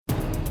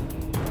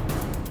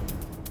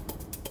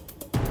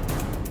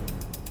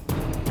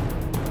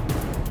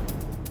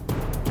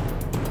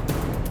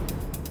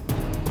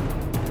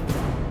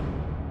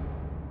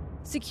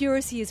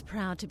Security is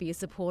proud to be a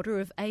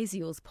supporter of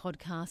ASIAL's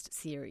podcast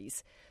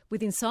series.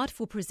 With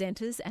insightful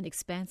presenters and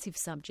expansive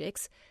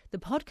subjects, the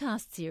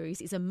podcast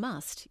series is a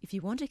must if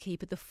you want to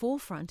keep at the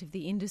forefront of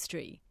the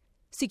industry.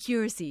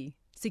 Security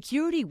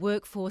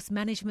workforce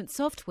management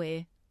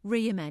software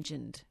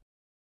reimagined.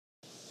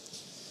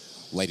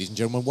 Ladies and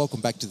gentlemen, welcome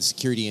back to the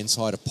Security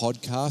Insider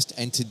podcast,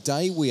 and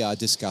today we are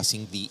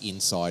discussing the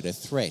insider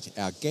threat.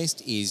 Our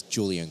guest is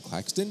Julian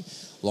Claxton,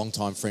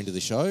 longtime friend of the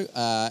show,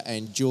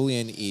 and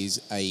Julian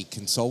is a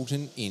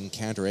consultant in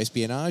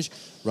counter-espionage,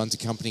 runs a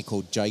company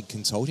called Jade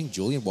Consulting.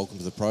 Julian, welcome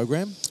to the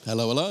program.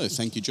 Hello.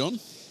 Thank you, John.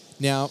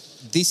 Now,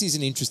 this is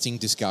an interesting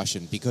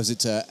discussion because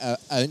it's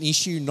an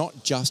issue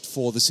not just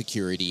for the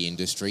security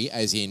industry,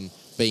 as in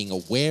being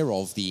aware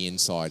of the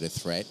insider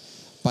threat,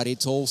 but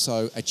it's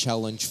also a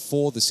challenge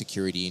for the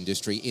security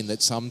industry in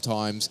that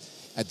sometimes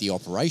at the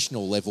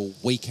operational level,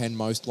 we can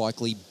most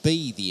likely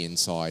be the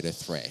insider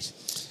threat.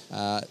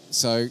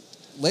 So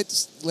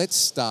let's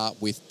start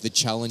with the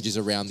challenges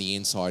around the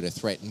insider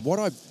threat. And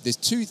there's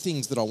two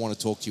things that I want to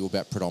talk to you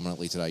about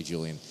predominantly today,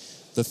 Julian.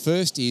 The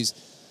first is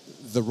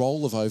the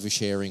role of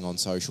oversharing on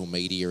social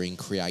media in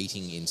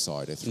creating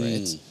insider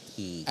threats.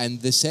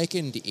 And the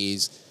second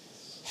is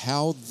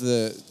how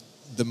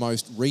the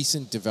most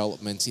recent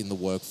developments in the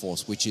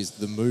workforce, which is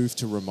the move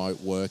to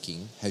remote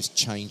working, has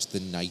changed the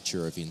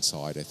nature of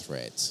insider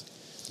threats.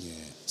 Yeah.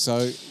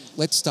 So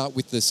let's start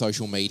with the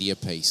social media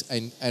piece,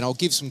 and I'll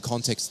give some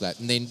context to that,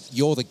 and then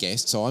you're the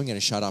guest, so I'm going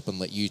to shut up and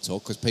let you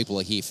talk because people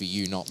are here for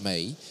you, not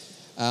me.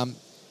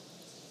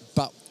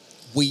 But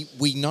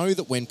we know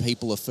that when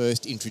people are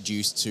first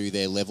introduced to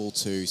their level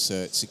 2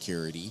 cert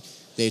security,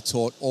 they're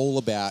taught all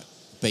about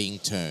being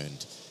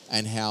turned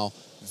and how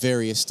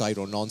various state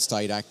or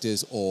non-state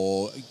actors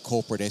or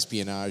corporate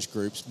espionage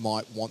groups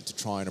might want to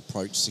try and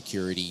approach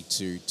security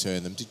to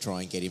turn them to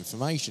try and get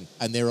information.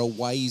 And there are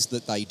ways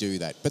that they do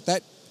that. But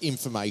that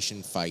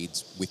information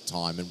fades with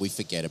time and we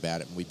forget about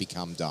it and we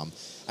become dumb.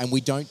 And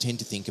we don't tend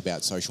to think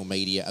about social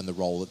media and the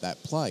role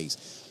that plays.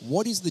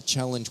 What is the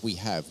challenge we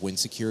have when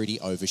security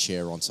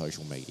overshare on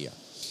social media?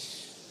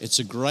 It's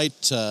a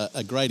great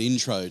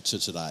intro to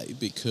today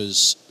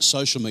because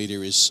social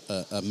media is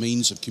a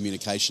means of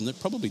communication that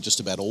probably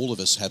just about all of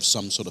us have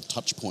some sort of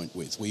touch point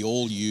with. We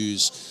all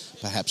use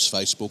perhaps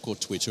Facebook or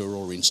Twitter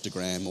or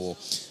Instagram or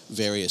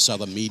various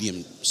other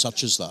mediums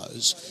such as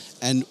those.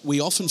 And we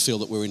often feel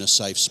that we're in a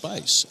safe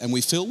space. And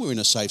we feel we're in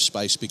a safe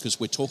space because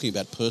we're talking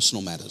about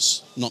personal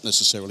matters, not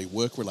necessarily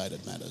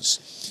work-related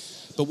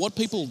matters. But what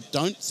people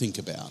don't think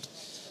about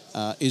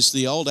is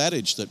the old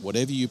adage that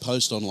whatever you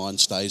post online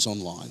stays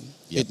online.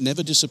 Yep. It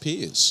never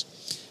disappears.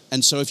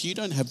 And so if you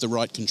don't have the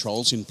right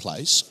controls in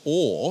place,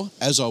 or,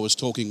 as I was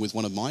talking with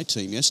one of my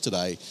team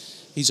yesterday,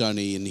 he's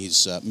only in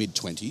his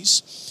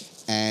mid-20s,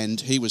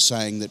 and he was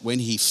saying that when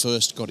he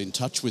first got in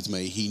touch with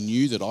me, he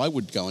knew that I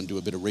would go and do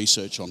a bit of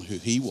research on who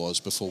he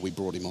was before we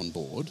brought him on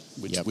board,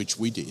 which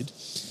we did.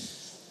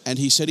 And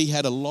he said he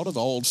had a lot of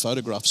old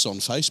photographs on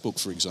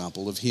Facebook, for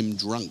example, of him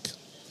drunk,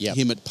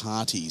 him at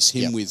parties,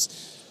 him with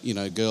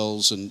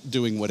girls and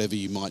doing whatever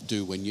you might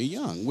do when you're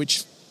young,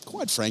 which,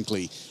 quite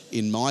frankly,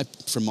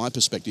 from my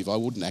perspective, I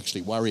wouldn't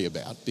actually worry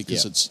about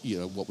because it's,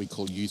 what we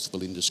call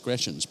youthful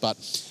indiscretions. But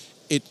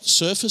it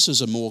surfaces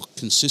a more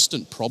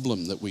consistent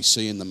problem that we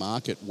see in the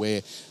market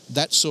where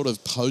that sort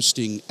of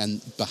posting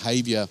and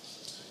behaviour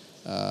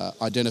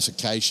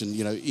identification,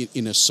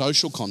 in a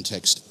social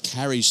context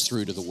carries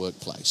through to the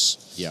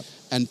workplace. Yep.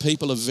 And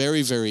people are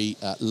very, very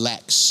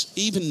lax,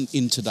 even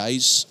in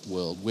today's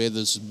world where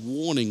there's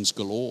warnings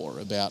galore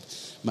about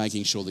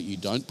making sure that you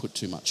don't put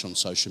too much on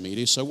social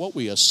media. So what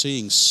we are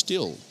seeing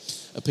still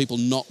are people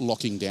not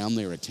locking down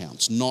their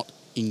accounts, not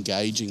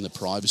engaging the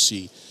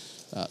privacy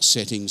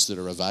settings that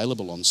are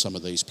available on some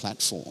of these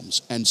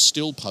platforms, and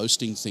still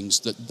posting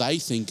things that they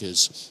think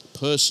is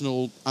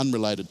personal,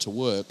 unrelated to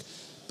work,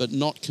 but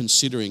not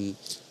considering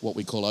what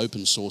we call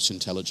open source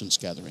intelligence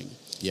gathering.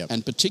 Yep.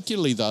 And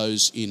particularly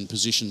those in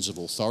positions of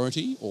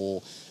authority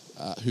or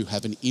who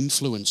have an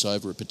influence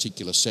over a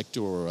particular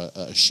sector or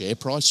a share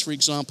price, for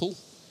example,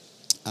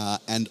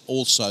 and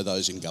also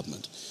those in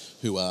government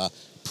who are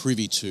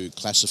privy to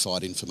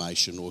classified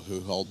information or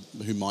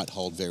who might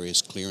hold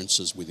various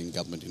clearances within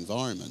government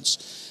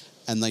environments.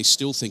 And they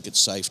still think it's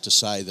safe to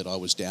say that I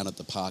was down at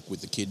the park with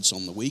the kids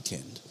on the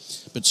weekend.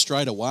 But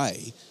straight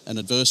away, an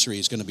adversary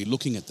is going to be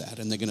looking at that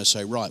and they're going to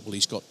say, right, well,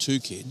 he's got 2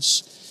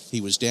 kids.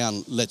 He was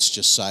down, let's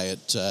just say,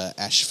 at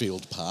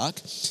Ashfield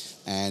Park,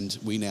 and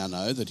we now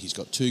know that he's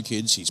got 2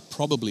 kids. He's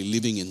probably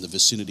living in the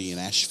vicinity in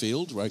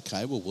Ashfield.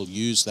 Okay, well, we'll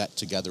use that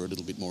to gather a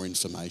little bit more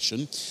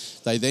information.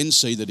 They then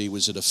see that he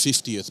was at a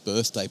 50th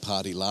birthday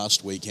party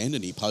last weekend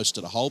and he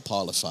posted a whole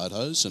pile of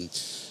photos, and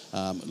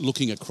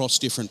looking across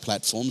different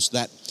platforms.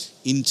 That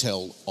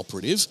Intel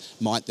operative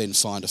might then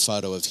find a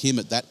photo of him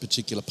at that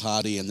particular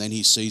party, and then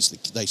they see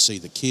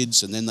the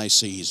kids, and then they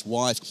see his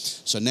wife.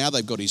 So now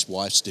they've got his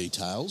wife's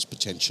details,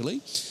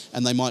 potentially,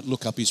 and they might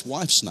look up his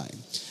wife's name.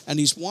 And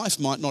his wife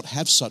might not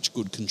have such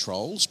good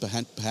controls,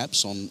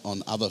 perhaps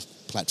on other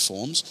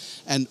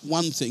platforms, and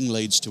one thing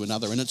leads to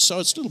another. And it's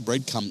little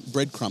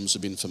breadcrumbs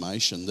of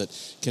information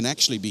that can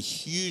actually be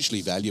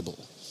hugely valuable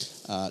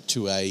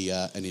to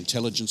an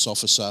intelligence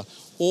officer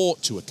or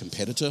to a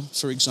competitor,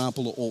 for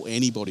example, or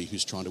anybody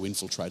who's trying to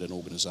infiltrate an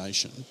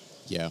organisation.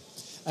 Yeah.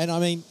 And I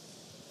mean,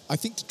 I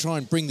think to try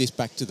and bring this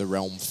back to the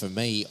realm for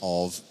me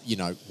of,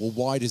 well,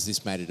 why does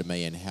this matter to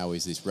me and how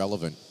is this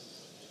relevant?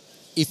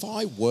 If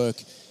I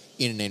work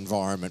in an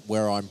environment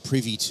where I'm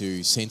privy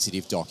to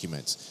sensitive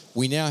documents,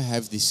 we now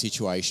have this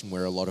situation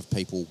where a lot of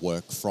people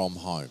work from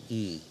home.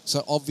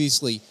 So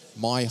obviously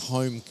my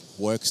home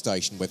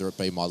workstation, whether it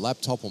be my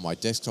laptop or my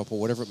desktop or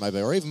whatever it may be,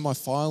 or even my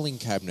filing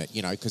cabinet,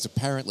 because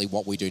apparently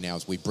what we do now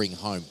is we bring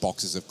home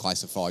boxes of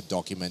classified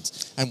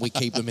documents and we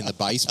keep them in the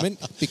basement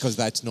because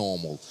that's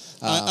normal.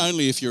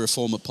 Only if you're a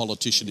former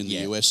politician in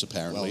the US,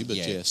 apparently, but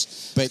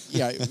yes. But,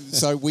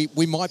 so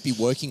we might be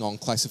working on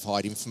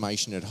classified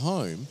information at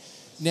home.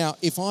 Now,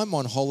 if I'm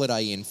on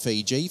holiday in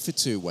Fiji for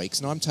 2 weeks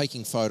and I'm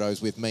taking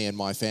photos with me and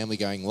my family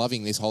going,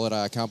 loving this holiday,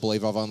 I can't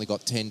believe I've only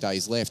got 10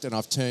 days left and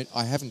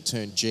I haven't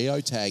turned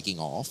geotagging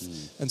off,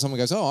 and someone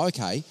goes, oh,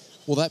 okay,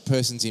 well, that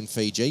person's in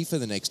Fiji for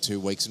the next 2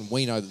 weeks and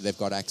we know that they've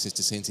got access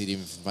to sensitive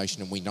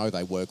information and we know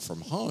they work from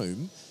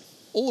home,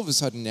 all of a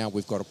sudden now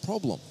we've got a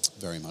problem.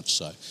 Very much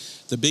so.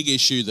 The big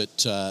issue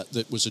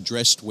that was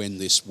addressed when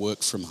this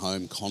work from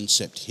home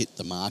concept hit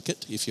the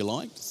market, if you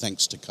like,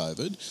 thanks to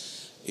COVID,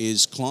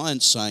 is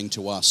clients saying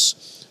to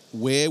us,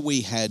 where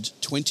we had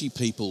 20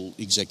 people,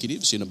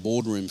 executives, in a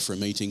boardroom for a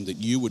meeting that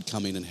you would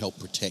come in and help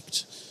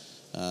protect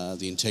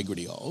the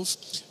integrity of,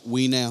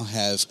 we now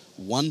have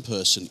one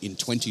person in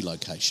 20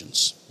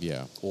 locations.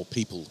 Yeah. Or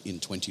people in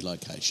 20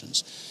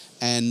 locations.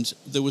 And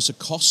there was a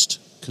cost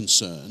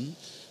concern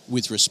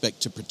with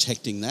respect to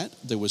protecting that.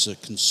 There was a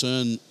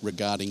concern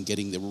regarding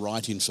getting the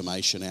right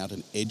information out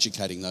and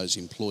educating those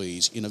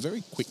employees in a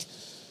very quick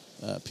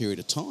period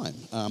of time.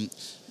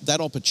 That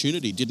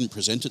opportunity didn't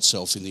present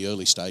itself in the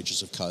early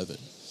stages of COVID.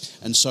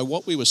 And so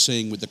what we were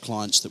seeing with the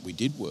clients that we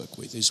did work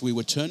with is we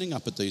were turning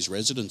up at these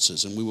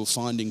residences and we were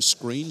finding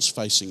screens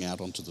facing out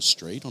onto the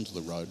street, onto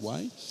the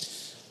roadway.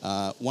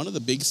 One of the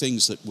big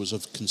things that was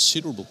of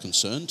considerable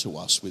concern to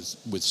us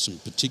with some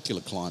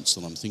particular clients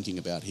that I'm thinking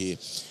about here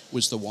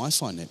was the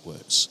Wi-Fi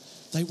networks.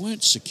 They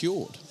weren't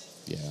secured.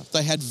 Yeah.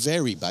 They had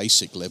very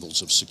basic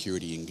levels of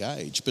security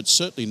engaged, but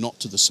certainly not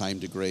to the same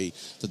degree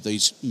that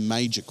these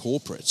major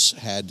corporates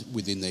had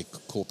within their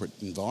corporate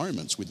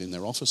environments, within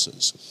their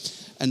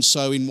offices. And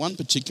so in one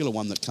particular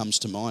one that comes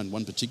to mind,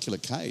 one particular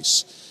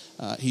case,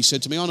 he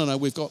said to me, oh, no,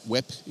 we've got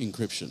WEP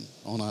encryption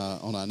on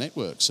our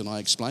networks. And I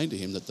explained to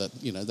him that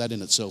that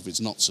in itself is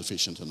not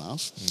sufficient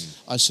enough.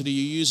 I said, are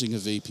you using a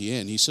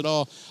VPN? He said,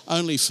 oh,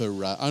 only for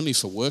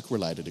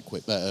work-related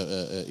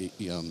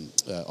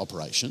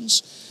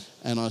operations.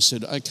 And I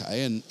said,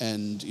 okay,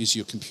 and is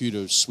your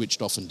computer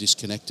switched off and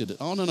disconnected?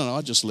 Oh, no,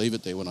 I just leave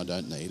it there when I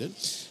don't need it.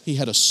 He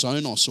had a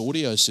Sonos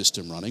audio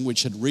system running,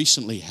 which had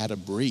recently had a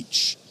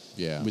breach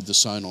with the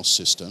Sonos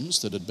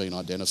systems that had been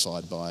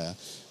identified by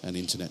an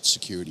internet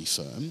security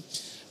firm.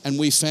 And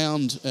we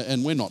found,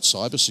 and we're not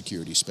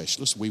cybersecurity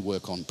specialists, we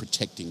work on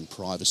protecting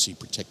privacy,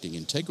 protecting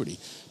integrity.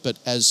 But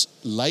as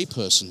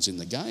laypersons in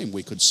the game,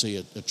 we could see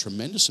a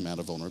tremendous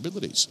amount of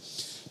vulnerabilities.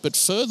 But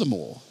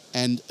furthermore,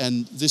 and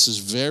this is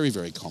very,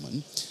 very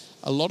common,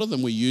 a lot of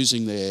them were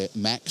using their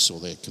Macs or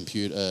their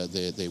computer,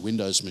 their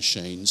Windows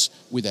machines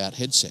without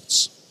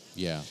headsets.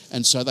 Yeah.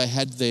 And so they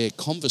had their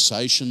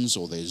conversations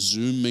or their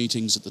Zoom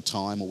meetings at the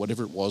time or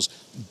whatever it was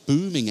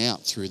booming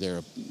out through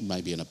their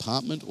maybe an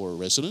apartment or a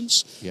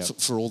residence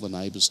for all the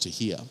neighbours to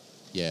hear.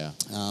 Yeah.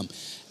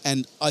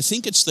 And I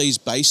think it's these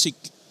basic,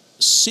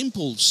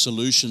 simple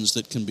solutions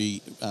that can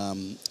be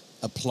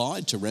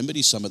applied to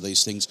remedy some of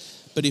these things.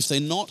 But if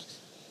they're not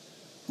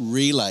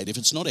relayed, if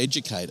it's not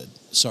educated,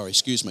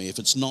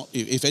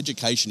 if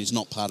education is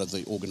not part of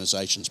the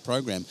organisation's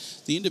program,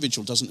 the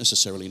individual doesn't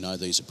necessarily know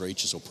these are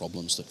breaches or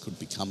problems that could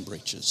become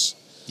breaches.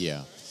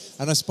 Yeah.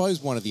 And I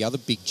suppose one of the other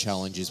big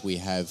challenges we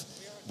have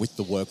with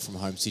the work from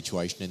home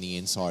situation and the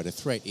insider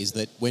threat is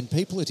that when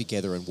people are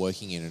together and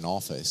working in an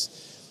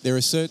office, there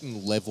are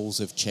certain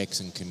levels of checks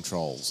and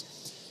controls.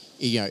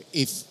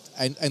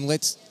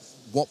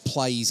 What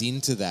plays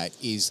into that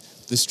is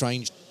the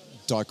strange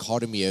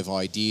dichotomy of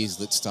ideas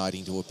that's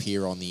starting to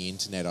appear on the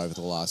internet over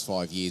the last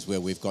 5 years,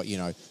 where we've got,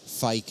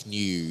 fake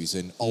news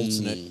and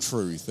alternate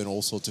truth and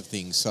all sorts of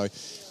things. So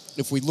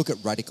if we look at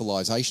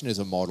radicalisation as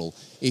a model,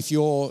 if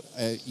you're,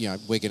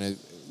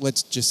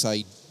 let's just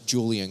say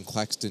Julian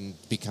Claxton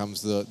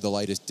becomes the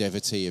latest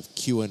devotee of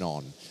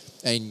QAnon,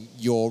 and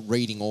you're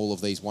reading all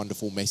of these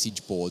wonderful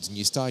message boards and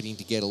you're starting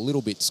to get a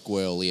little bit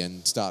squirrely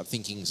and start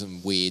thinking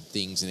some weird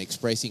things and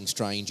expressing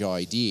strange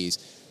ideas,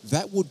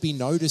 that would be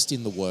noticed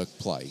in the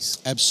workplace.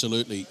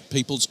 Absolutely.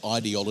 People's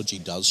ideology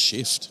does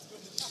shift.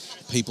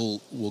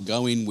 People will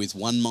go in with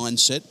one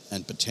mindset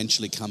and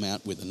potentially come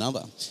out with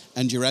another.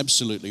 And you're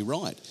absolutely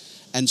right.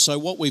 And so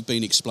what we've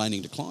been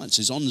explaining to clients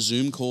is on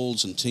Zoom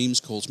calls and Teams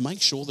calls,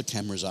 make sure the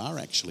cameras are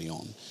actually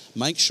on.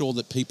 Make sure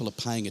that people are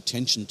paying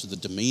attention to the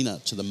demeanour,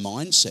 to the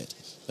mindset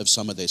of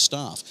some of their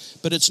staff.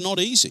 But it's not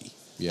easy.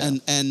 Yeah.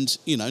 And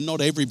you know,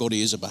 not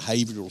everybody is a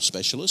behavioural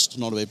specialist.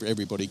 Not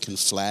everybody can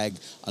flag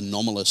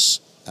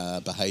anomalous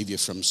behaviour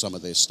from some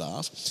of their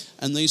staff.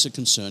 And these are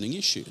concerning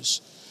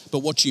issues. But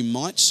what you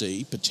might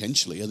see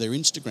potentially are their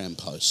Instagram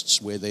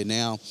posts where they're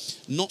now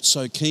not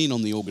so keen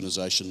on the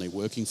organisation they're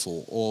working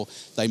for, or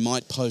they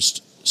might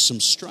post some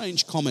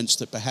strange comments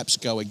that perhaps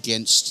go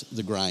against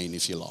the grain,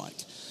 if you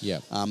like.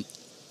 Yeah.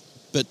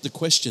 But the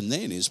question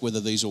then is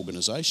whether these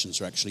organisations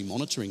are actually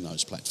monitoring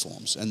those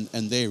platforms, and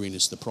therein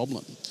is the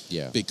problem.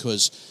 Yeah.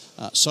 Because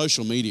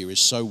social media is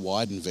so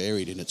wide and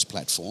varied in its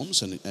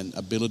platforms and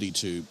ability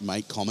to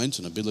make comment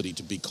and ability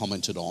to be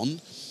commented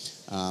on.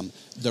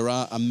 There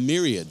are a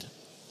myriad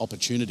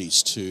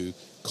opportunities to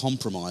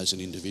compromise an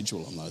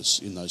individual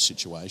in those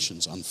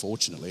situations,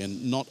 unfortunately,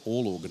 and not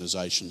all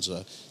organisations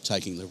are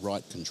taking the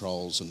right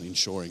controls and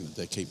ensuring that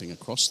they're keeping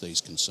across these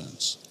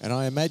concerns. And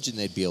I imagine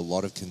there'd be a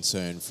lot of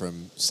concern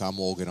from some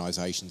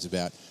organisations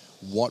about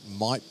what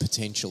might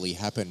potentially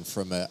happen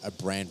from a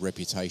brand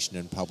reputation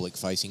and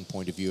public-facing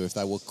point of view if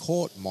they were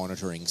caught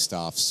monitoring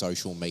staff's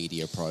social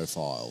media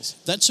profiles.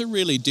 That's a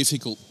really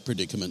difficult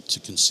predicament to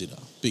consider,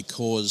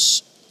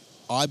 because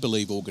I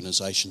believe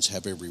organisations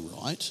have every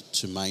right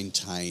to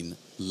maintain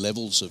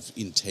levels of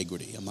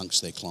integrity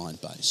amongst their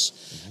client base.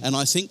 Mm-hmm. And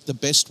I think the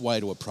best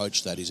way to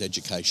approach that is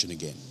education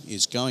again,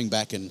 is going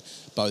back and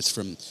both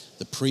from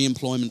the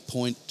pre-employment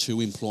point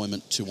to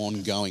employment to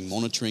ongoing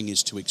monitoring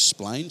is to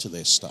explain to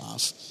their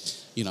staff,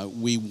 you know,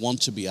 we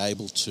want to be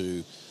able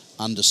to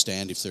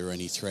understand if there are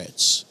any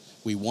threats.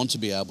 We want to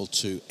be able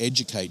to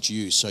educate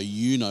you so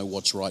you know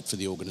what's right for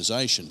the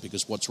organisation,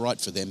 because what's right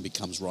for them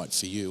becomes right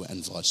for you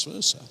and vice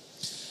versa.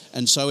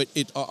 And so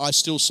I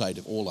still say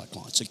to all our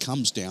clients, it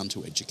comes down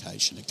to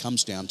education. It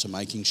comes down to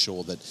making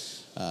sure that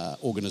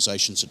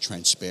organisations are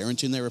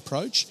transparent in their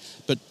approach,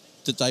 but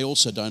that they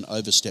also don't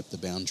overstep the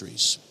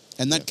boundaries.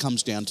 And that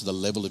comes down to the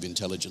level of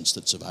intelligence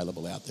that's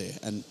available out there,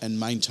 and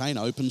maintain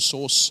open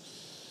source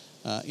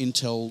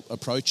intel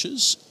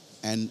approaches.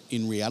 And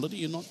in reality,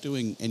 you're not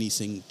doing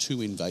anything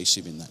too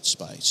invasive in that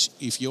space.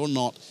 If you're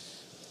not,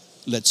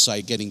 let's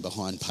say, getting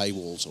behind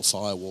paywalls or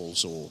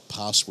firewalls or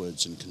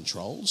passwords and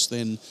controls,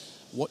 then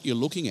what you're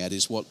looking at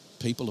is what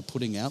people are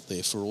putting out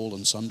there for all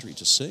and sundry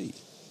to see.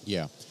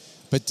 Yeah.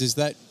 But does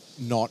that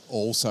not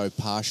also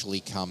partially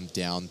come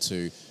down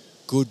to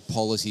good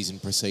policies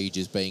and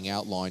procedures being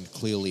outlined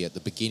clearly at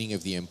the beginning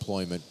of the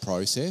employment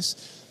process?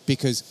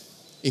 Because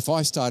if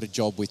I start a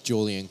job with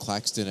Julian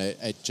Claxton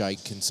at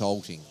Jade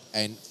Consulting,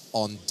 and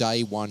on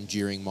day one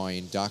during my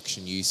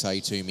induction you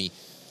say to me,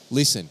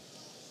 listen,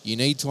 you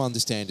need to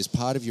understand as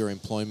part of your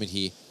employment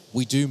here,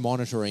 we do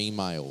monitor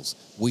emails,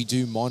 we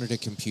do monitor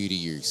computer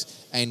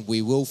use, and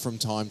we will from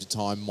time to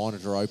time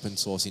monitor open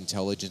source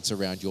intelligence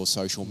around your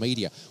social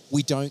media.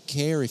 We don't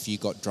care if you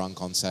got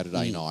drunk on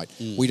Saturday night.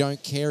 We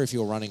don't care if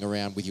you're running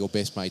around with your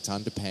best mate's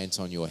underpants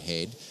on your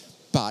head,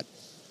 but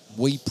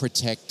we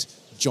protect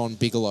John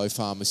Bigelow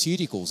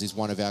Pharmaceuticals is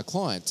one of our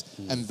clients,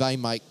 and they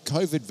make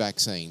COVID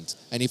vaccines.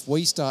 And if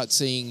we start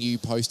seeing you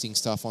posting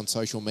stuff on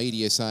social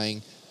media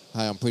saying,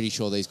 hey, I'm pretty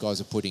sure these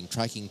guys are putting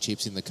tracking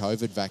chips in the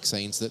COVID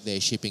vaccines that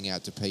they're shipping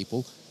out to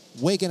people,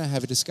 we're going to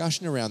have a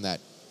discussion around that.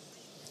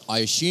 I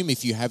assume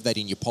if you have that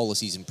in your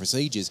policies and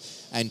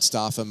procedures and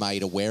staff are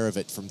made aware of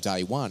it from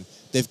day one,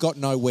 they've got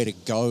nowhere to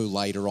go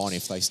later on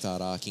if they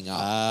start arcing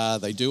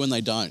up. They do and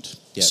they don't.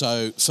 Yep.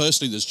 So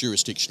firstly, there's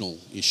jurisdictional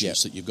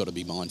issues that you've got to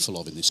be mindful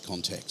of in this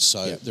context.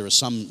 So there are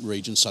some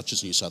regions, such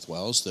as New South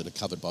Wales, that are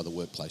covered by the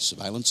Workplace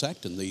Surveillance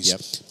Act, and these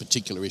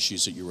particular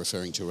issues that you're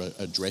referring to are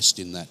addressed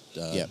in that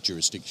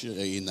jurisdiction,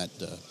 in that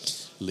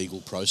legal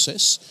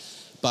process.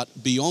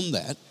 But beyond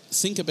that,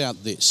 think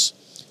about this.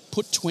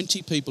 Put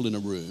 20 people in a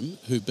room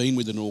who've been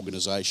with an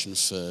organisation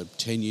for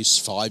 10 years,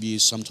 5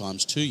 years,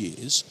 sometimes 2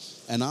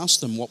 years, and ask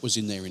them what was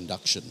in their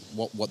induction,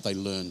 what they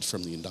learned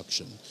from the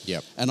induction.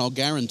 Yep. And I'll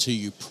guarantee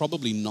you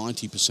probably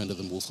 90% of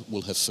them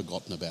will have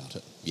forgotten about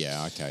it.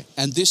 Yeah, okay.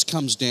 And this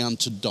comes down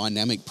to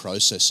dynamic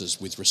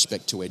processes with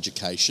respect to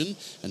education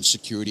and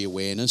security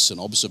awareness and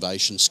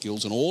observation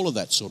skills and all of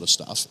that sort of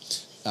stuff.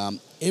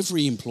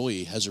 Every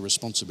employee has a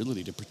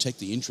responsibility to protect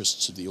the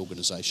interests of the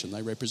organisation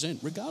they represent,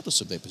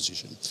 regardless of their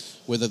position,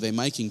 whether they're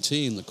making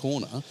tea in the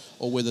corner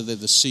or whether they're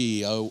the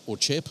CEO or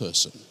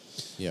chairperson.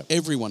 Yep.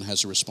 Everyone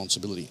has a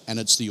responsibility, and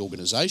it's the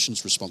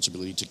organisation's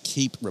responsibility to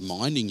keep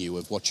reminding you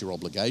of what your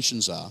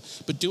obligations are,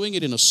 but doing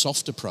it in a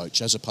soft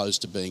approach as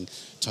opposed to being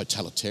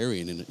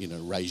totalitarian in a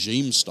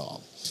regime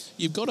style.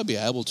 You've got to be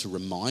able to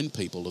remind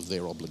people of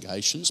their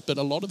obligations, but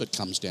a lot of it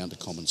comes down to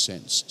common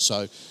sense.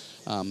 So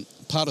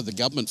part of the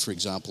government, for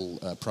example,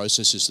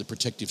 process is the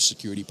Protective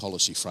Security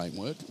Policy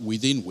Framework,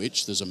 within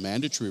which there's a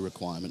mandatory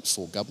requirement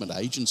for government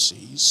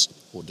agencies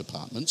or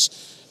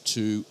departments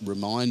to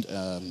remind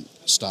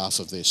staff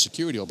of their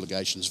security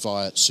obligations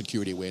via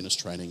security awareness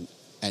training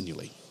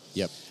annually.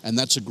 Yep. And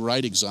that's a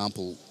great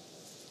example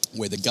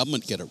where the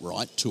government get it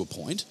right to a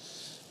point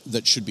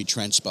that should be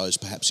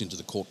transposed perhaps into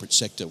the corporate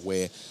sector,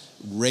 where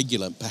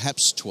regular,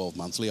 perhaps 12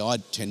 monthly,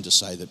 I'd tend to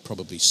say that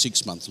probably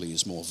 6 monthly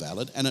is more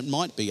valid, and it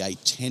might be a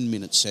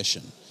 10-minute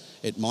session.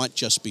 It might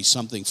just be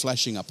something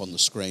flashing up on the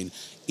screen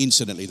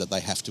incidentally that they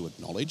have to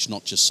acknowledge,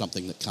 not just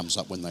something that comes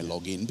up when they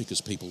log in,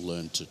 because people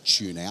learn to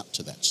tune out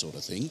to that sort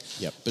of thing.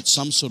 Yep. But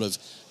some sort of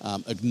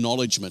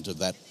acknowledgement of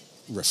that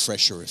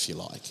refresher, if you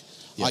like.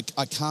 Yep.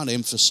 I can't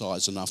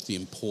emphasise enough the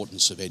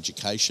importance of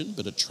education,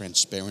 but a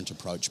transparent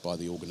approach by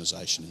the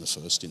organisation in the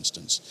first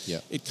instance.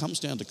 Yep. It comes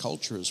down to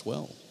culture as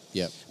well.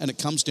 Yep. And it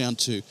comes down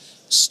to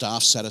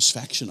staff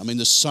satisfaction. I mean,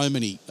 there's so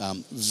many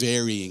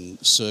varying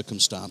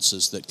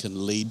circumstances that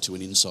can lead to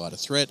an insider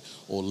threat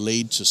or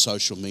lead to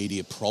social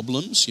media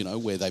problems, you know,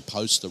 where they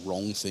post the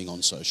wrong thing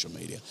on social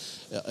media.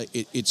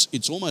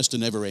 It's almost a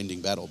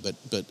never-ending battle,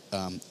 but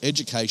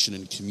education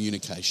and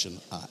communication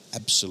are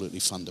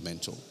absolutely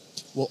fundamental.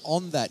 Well,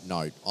 on that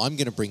note, I'm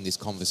going to bring this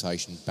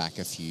conversation back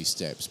a few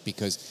steps,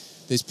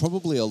 because there's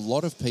probably a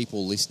lot of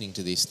people listening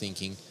to this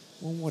thinking,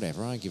 well,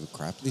 whatever, I don't give a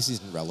crap. This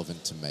isn't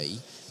relevant to me,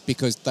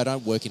 because they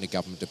don't work in a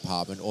government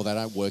department or they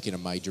don't work in a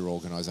major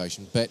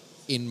organisation. But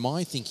in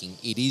my thinking,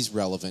 it is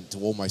relevant to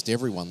almost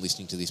everyone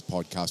listening to this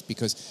podcast,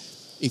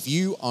 because if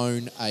you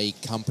own a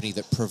company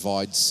that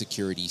provides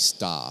security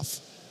staff,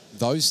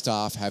 those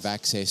staff have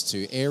access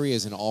to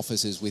areas and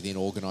offices within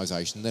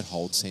organisation that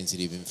hold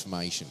sensitive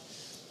information.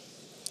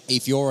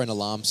 If you're an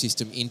alarm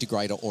system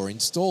integrator or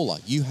installer,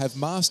 you have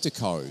master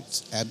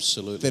codes.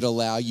 Absolutely. That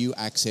allow you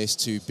access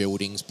to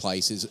buildings,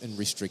 places and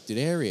restricted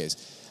areas.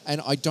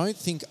 And I don't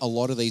think a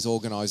lot of these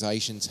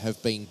organisations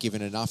have been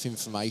given enough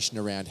information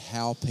around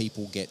how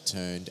people get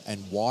turned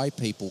and why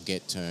people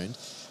get turned,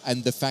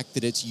 and the fact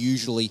that it's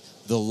usually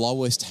the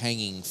lowest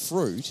hanging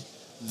fruit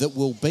that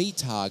will be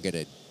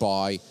targeted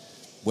by,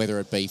 whether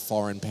it be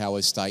foreign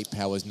powers, state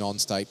powers,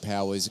 non-state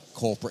powers,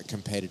 corporate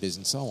competitors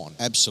and so on.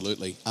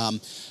 Absolutely.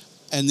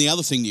 And the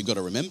other thing you've got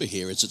to remember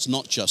here is it's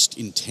not just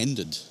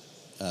intended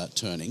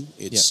turning,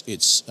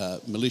 it's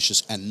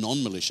malicious and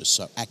non-malicious,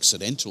 so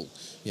accidental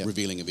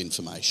revealing of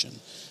information.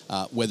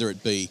 Whether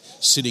it be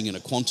sitting in a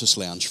Qantas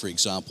lounge, for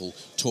example,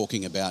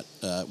 talking about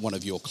one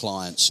of your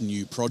client's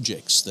new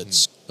projects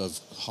that's of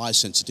high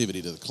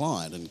sensitivity to the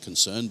client and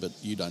concern, but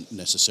you don't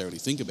necessarily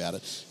think about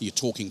it, you're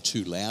talking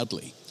too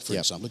loudly, for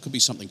example. It could be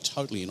something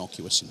totally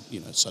innocuous,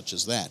 such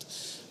as that,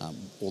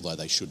 although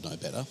they should know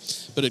better.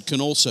 But it can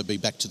also be,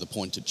 back to the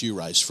point that you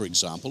raised, for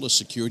example, a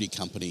security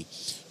company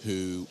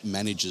who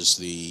manages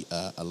the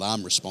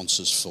alarm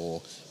responses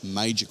for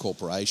major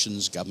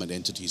corporations, government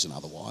entities and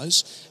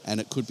otherwise, and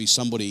it could be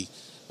somebody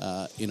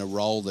in a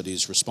role that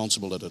is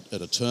responsible at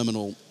a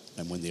terminal,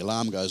 and when the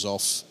alarm goes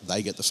off,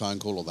 they get the phone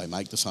call or they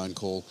make the phone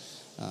call,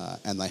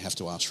 and they have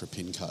to ask for a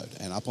PIN code.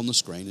 And up on the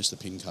screen is the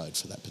PIN code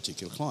for that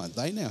particular client.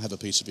 They now have a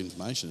piece of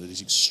information that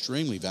is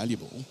extremely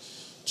valuable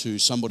to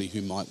somebody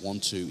who might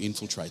want to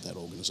infiltrate that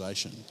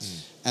organisation.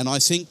 And I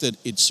think that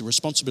it's the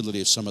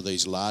responsibility of some of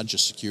these larger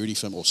security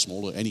firms, or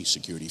smaller, any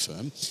security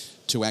firm,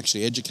 to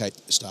actually educate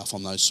staff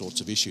on those sorts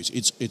of issues.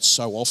 It's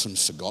so often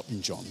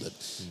forgotten, John,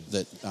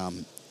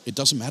 that it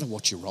doesn't matter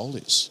what your role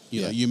is.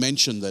 You know, you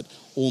mentioned that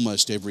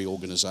almost every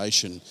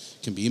organisation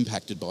can be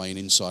impacted by an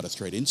insider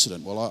threat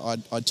incident. Well,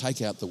 I'd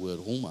take out the word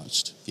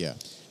almost. Yeah.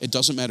 It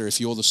doesn't matter if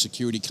you're the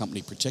security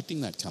company protecting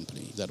that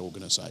company, that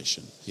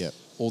organisation,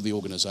 or the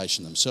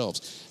organisation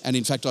themselves. And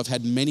in fact, I've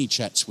had many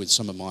chats with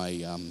some of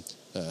my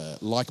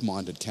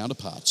like-minded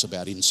counterparts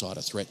about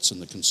insider threats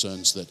and the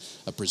concerns that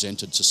are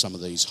presented to some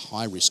of these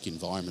high-risk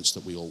environments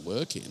that we all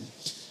work in.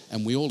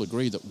 And we all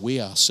agree that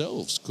we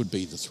ourselves could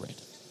be the threat.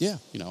 Yeah.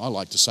 I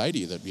like to say to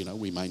you that,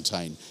 we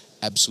maintain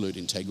absolute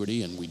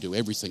integrity and we do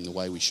everything the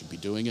way we should be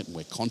doing it, and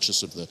we're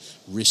conscious of the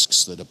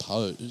risks that are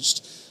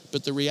posed.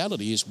 But the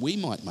reality is we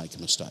might make a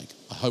mistake.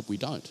 I hope we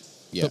don't.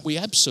 Yeah. But we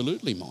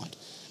absolutely might.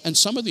 And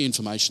some of the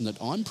information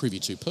that I'm privy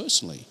to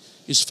personally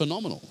is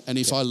phenomenal. And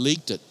if I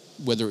leaked it,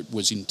 whether it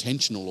was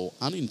intentional or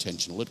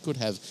unintentional, it could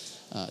have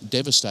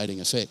devastating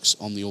effects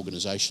on the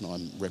organisation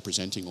I'm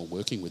representing or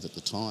working with at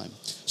the time.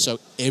 So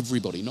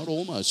everybody, not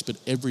almost, but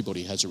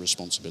everybody has a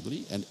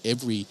responsibility, and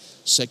every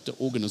sector,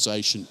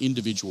 organisation,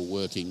 individual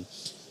working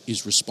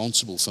is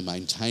responsible for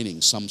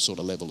maintaining some sort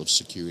of level of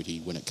security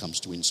when it comes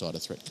to insider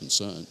threat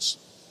concerns.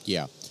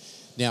 Yeah.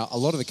 Now, a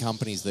lot of the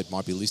companies that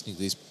might be listening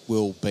to this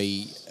will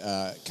be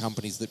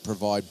companies that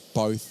provide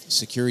both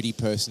security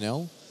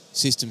personnel,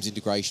 systems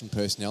integration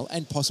personnel,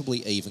 and possibly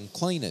even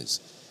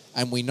cleaners.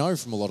 And we know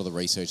from a lot of the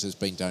research that's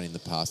been done in the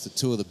past that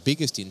two of the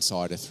biggest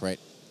insider threat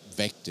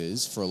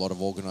vectors for a lot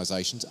of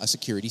organisations are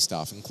security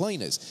staff and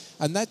cleaners.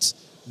 And that's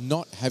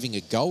not having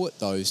a go at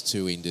those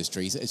two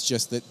industries. It's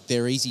just that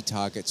they're easy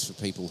targets for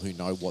people who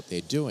know what they're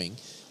doing.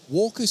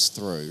 Walk us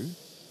through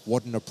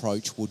what an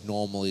approach would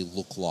normally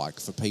look like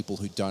for people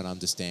who don't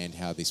understand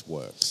how this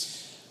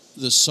works.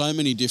 There's so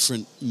many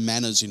different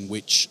manners in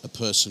which a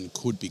person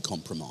could be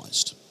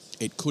compromised.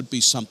 It could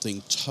be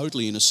something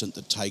totally innocent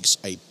that takes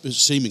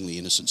seemingly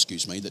innocent,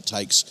 that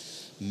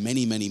takes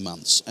many, many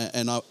months.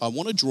 And I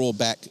want to draw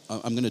back,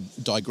 I'm going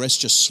to digress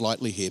just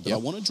slightly here, but I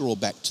want to draw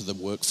back to the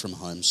work from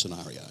home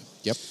scenario.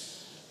 Yep.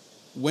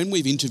 When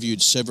we've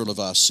interviewed several of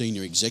our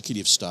senior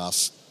executive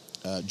staff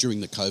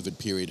during the COVID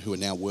period who are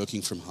now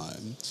working from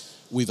home,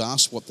 we've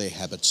asked what their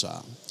habits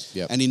are.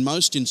 Yep. And in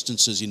most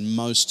instances, in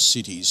most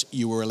cities,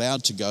 you were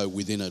allowed to go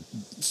within a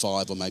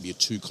 5 or maybe a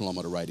 2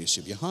 kilometre radius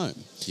of your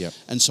home. Yep.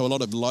 And so a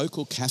lot of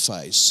local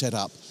cafes set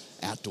up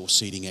outdoor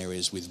seating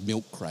areas with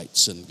milk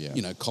crates and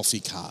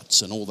coffee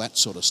carts and all that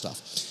sort of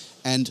stuff.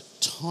 And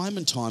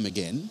time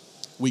again,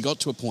 we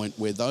got to a point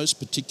where those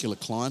particular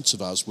clients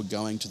of ours were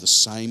going to the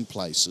same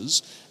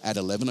places at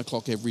 11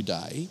 o'clock every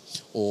day,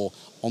 or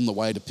on the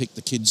way to pick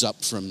the kids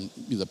up from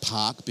the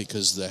park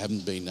because they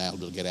haven't been able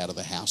to get out of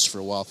the house for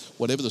a while.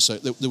 Whatever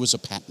there was a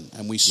pattern,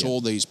 and we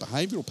saw these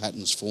behavioural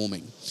patterns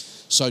forming.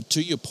 So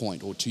to your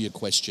point, or to your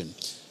question,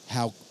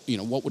 how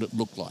what would it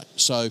look like?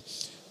 So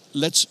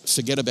let's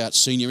forget about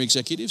senior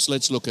executives.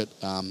 Let's look at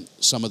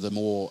some of the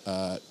more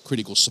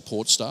critical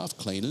support staff,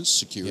 cleaners,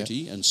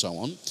 security, and so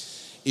on.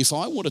 If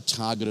I want to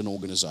target an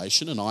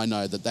organisation and I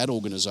know that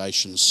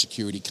organisation's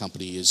security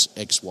company is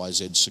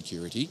XYZ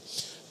Security,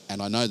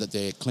 and I know that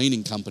their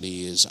cleaning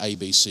company is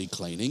ABC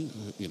Cleaning,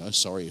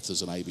 sorry if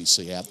there's an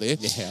ABC out there,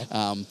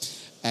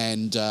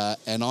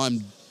 and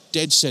I'm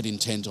dead set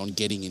intent on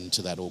getting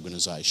into that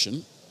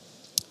organisation,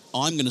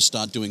 I'm going to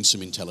start doing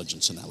some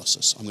intelligence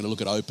analysis. I'm going to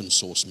look at open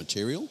source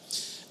material,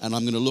 and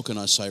I'm going to look and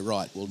I say,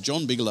 right, well,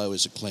 John Bigelow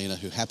is a cleaner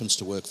who happens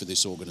to work for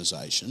this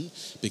organisation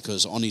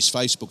because on his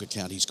Facebook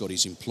account he's got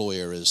his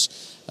employer as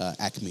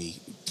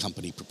Acme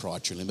Company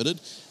Proprietary Limited,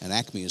 and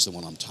Acme is the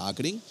one I'm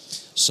targeting.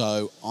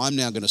 So I'm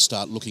now going to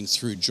start looking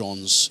through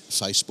John's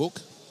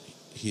Facebook,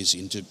 his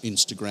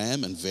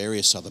Instagram and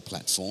various other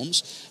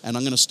platforms, and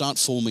I'm going to start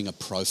forming a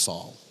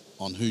profile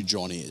on who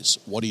John is,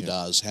 what he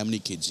does, how many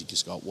kids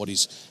he's got, what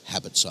his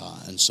habits are,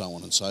 and so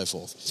on and so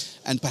forth.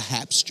 And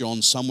perhaps,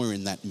 John, somewhere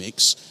in that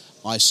mix,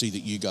 I see that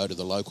you go to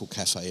the local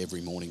cafe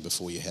every morning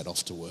before you head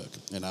off to work.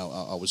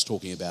 I was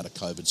talking about a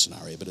COVID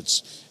scenario, but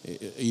it's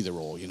either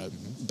or,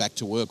 back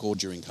to work or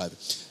during COVID.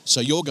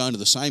 So you're going to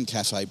the same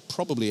cafe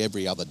probably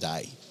every other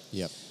day.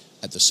 Yep.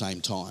 At the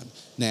same time.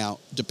 Now,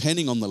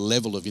 depending on the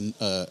level of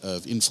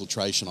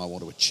infiltration I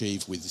want to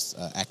achieve with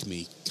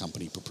Acme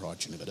Company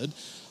Proprietary Limited,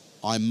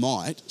 I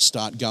might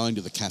start going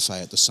to the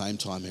cafe at the same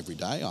time every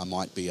day. I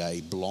might be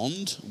a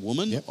blonde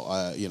woman,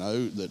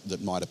 that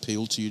might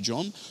appeal to you,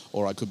 John,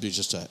 or I could be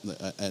just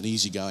an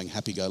easygoing,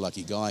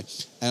 happy-go-lucky guy,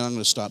 and I'm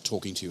going to start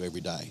talking to you every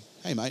day.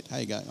 Hey, mate, how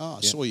you going? Oh,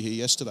 I saw you here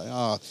yesterday.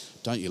 Oh,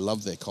 don't you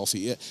love their coffee?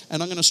 Yeah.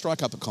 And I'm going to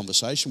strike up a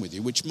conversation with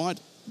you, which might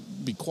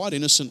be quite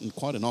innocent and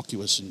quite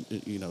innocuous,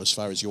 as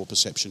far as your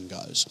perception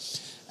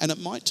goes. And it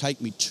might take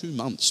me 2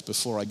 months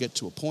before I get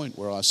to a point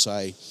where I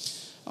say,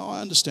 oh,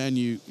 I understand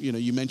you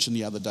mentioned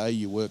the other day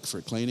you work for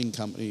a cleaning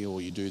company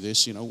or you do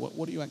this,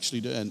 what do you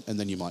actually do? And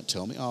then you might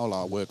tell me, oh,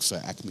 I work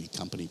for Acme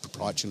Company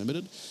Proprietary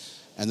Limited.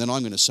 And then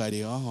I'm going to say to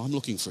you, oh, I'm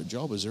looking for a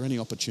job. Is there any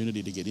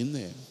opportunity to get in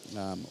there?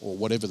 Or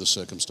whatever the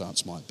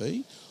circumstance might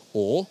be.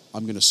 Or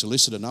I'm going to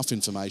solicit enough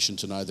information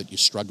to know that you're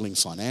struggling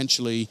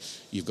financially,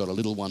 you've got a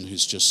little one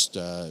who's just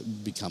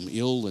become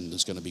ill and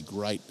there's going to be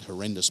great,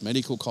 horrendous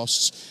medical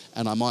costs.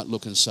 And I might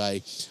look and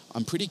say,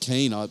 I'm pretty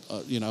keen, a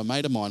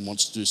mate of mine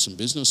wants to do some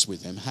business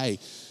with them. Hey,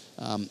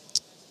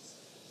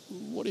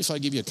 what if I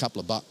give you a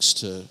couple of bucks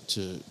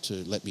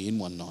to let me in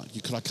one night?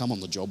 Could I come on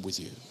the job with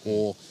you?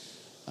 Or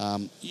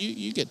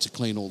you get to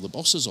clean all the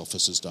boss's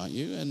offices, don't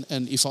you?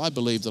 And if I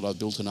believe that I've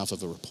built enough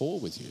of a rapport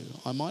with you,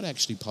 I might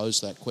actually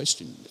pose that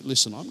question.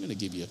 Listen, I'm going to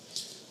give you,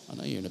 I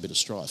know you're in a bit of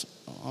strife.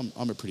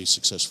 I'm a pretty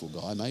successful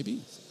guy,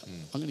 maybe.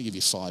 I'm going to give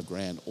you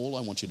 $5,000. All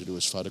I want you to do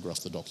is photograph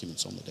the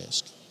documents on the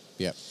desk.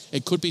 Yeah.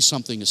 It could be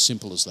something as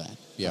simple as that,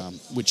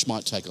 which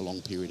might take a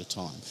long period of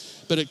time.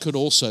 But it could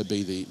also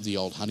be the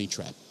old honey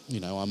trap.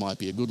 I might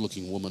be a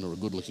good-looking woman or a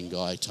good-looking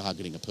guy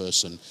targeting a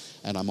person,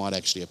 and I might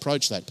actually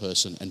approach that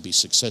person and be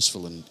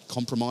successful in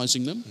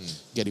compromising them,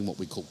 getting what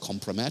we call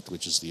compromat,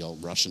 which is the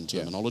old Russian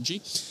terminology.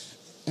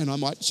 And I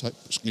might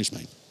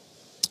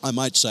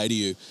say, to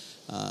you,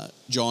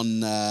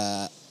 John,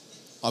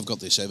 I've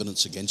got this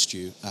evidence against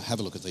you. Have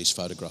a look at these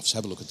photographs.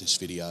 Have a look at this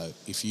video.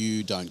 If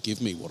you don't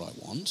give me what I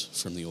want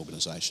from the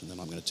organisation, then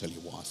I'm going to tell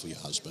your wife or your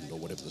husband or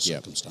whatever the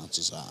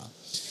circumstances are.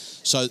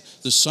 So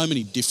there's so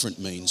many different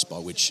means by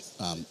which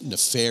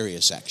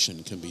nefarious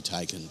action can be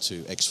taken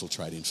to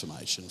exfiltrate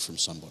information from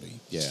somebody.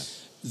 Yeah.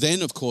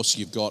 Then, of course,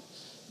 you've got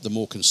the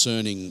more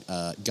concerning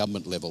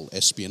government-level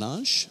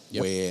espionage,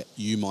 where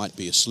you might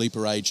be a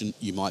sleeper agent,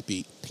 you might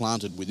be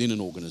planted within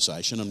an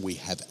organisation, and we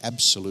have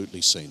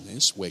absolutely seen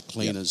this, where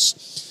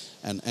cleaners,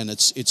 and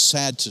it's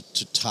sad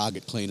to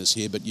target cleaners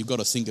here, but you've got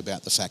to think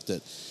about the fact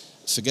that,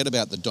 forget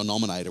about the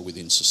denominator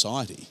within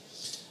society.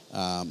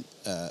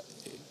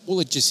 Well,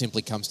 it just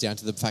simply comes down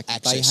to the fact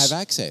that they have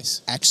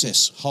access.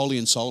 Access, wholly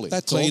and solely.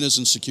 That's Cleaners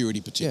and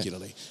security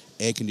particularly.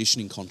 Air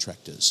conditioning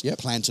contractors,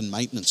 plant and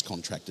maintenance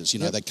contractors.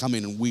 They come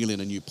in and wheel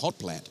in a new pot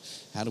plant.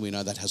 How do we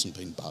know that hasn't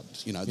been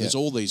bugged? There's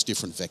all these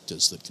different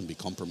vectors that can be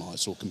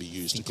compromised or can be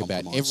used to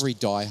compromise. Think about every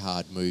Die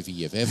Hard movie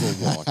you've ever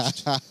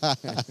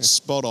watched.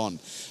 Spot on.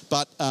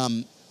 But,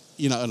 and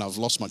I've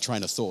lost my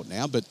train of thought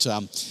now, but...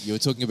 you were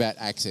talking about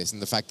access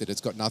and the fact that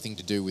it's got nothing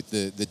to do with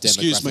the demographic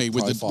excuse me,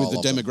 with profile. the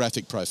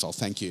demographic profile,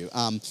 thank you.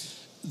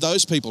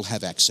 Those people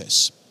have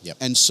access. Yep.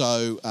 And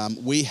so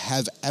we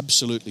have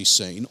absolutely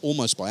seen,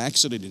 almost by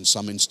accident in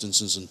some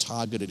instances and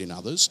targeted in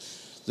others.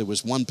 There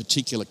was one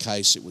particular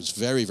case, it was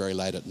very, very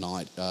late at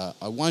night.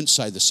 I won't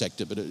say the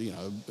sector, but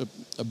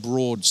a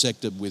broad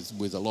sector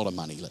with a lot of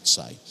money, let's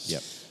say.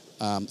 Yep.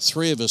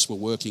 3 of us were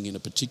working in a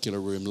particular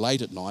room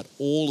late at night.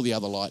 All of the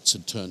other lights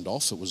had turned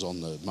off. It was on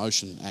the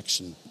motion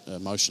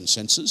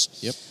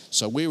sensors. Yep.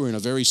 So we were in a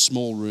very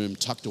small room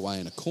tucked away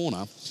in a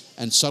corner,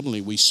 and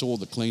suddenly we saw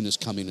the cleaners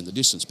come in the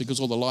distance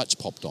because all the lights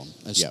popped on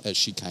as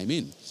she came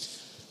in.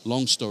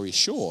 Long story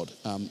short,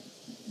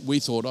 we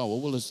thought,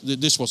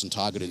 this wasn't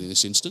targeted in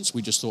this instance.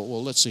 We just thought,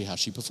 well, let's see how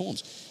she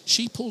performs.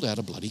 She pulled out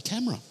a bloody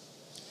camera,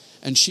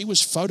 and she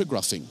was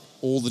photographing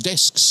all the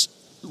desks,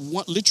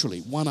 literally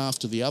one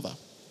after the other.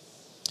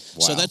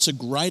 Wow. So that's a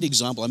great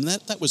example. I mean,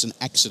 that was an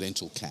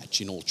accidental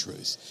catch, in all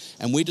truth.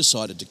 And we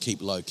decided to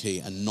keep low-key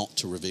and not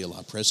to reveal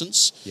our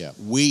presence. Yeah.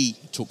 We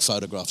took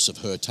photographs of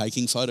her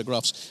taking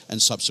photographs and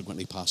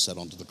subsequently passed that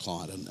on to the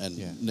client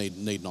and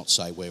need not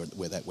say where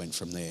that went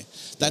from there.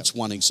 That's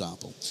one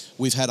example.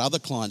 We've had other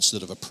clients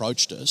that have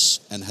approached us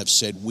and have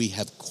said, we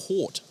have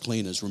caught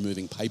cleaners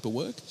removing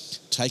paperwork,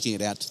 taking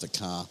it out to the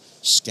car,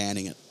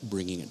 scanning it,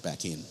 bringing it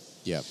back in.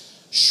 Yeah.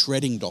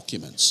 Shredding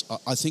documents.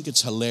 I think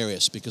it's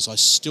hilarious because I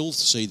still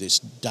see this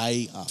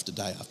day after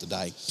day after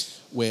day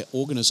where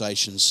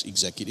organisations,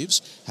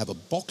 executives, have a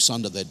box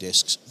under their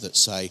desks that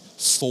say,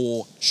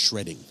 for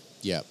shredding.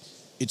 Yeah.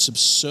 It's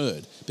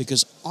absurd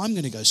because I'm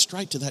going to go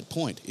straight to that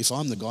point if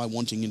I'm the guy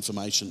wanting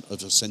information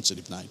of a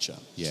sensitive nature.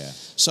 Yeah.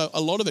 So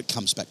a lot of it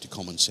comes back to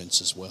common sense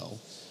as well.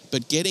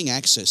 But getting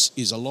access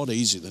is a lot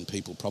easier than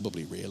people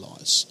probably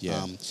realise.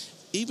 Yeah.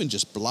 Even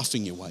just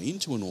bluffing your way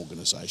into an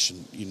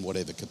organisation in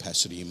whatever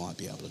capacity you might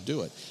be able to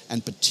do it.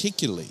 And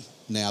particularly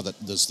now that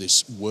there's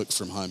this work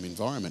from home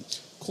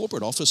environment,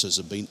 corporate offices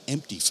have been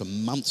empty for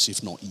months,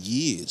 if not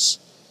years.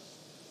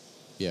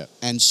 Yeah.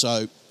 And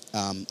so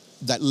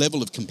that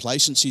level of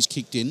complacency's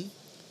kicked in.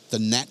 The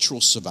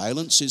natural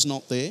surveillance is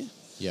not there.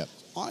 Yeah.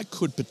 I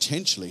could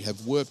potentially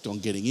have worked on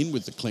getting in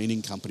with the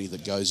cleaning company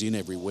that goes in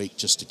every week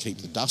just to keep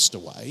the dust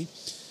away.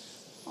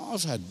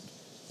 I've had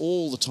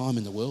all the time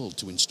in the world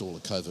to install a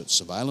covert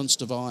surveillance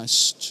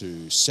device,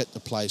 to set the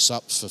place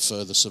up for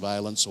further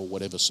surveillance or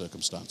whatever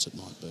circumstance it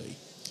might be.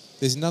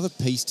 There's another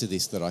piece to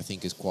this that I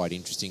think is quite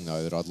interesting,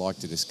 though, that I'd like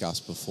to discuss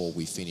before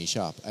we finish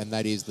up, and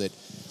that is that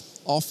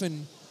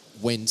often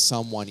when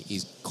someone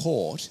is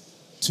caught,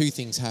 2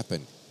 things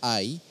happen.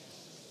 A,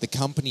 the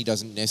company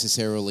doesn't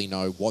necessarily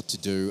know what to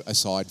do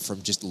aside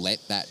from just let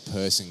that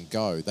person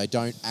go. They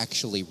don't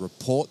actually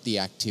report the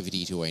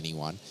activity to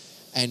anyone.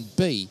 And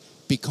B,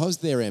 because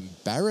they're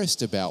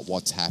embarrassed about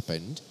what's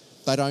happened,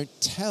 they don't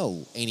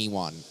tell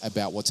anyone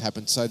about what's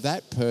happened. So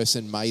that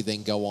person may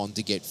then go on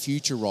to get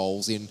future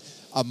roles in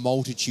a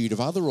multitude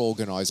of other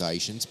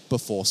organisations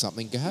before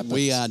something happens.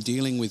 We are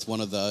dealing with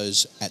one of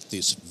those at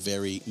this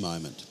very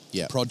moment.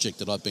 Yeah. A project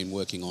that I've been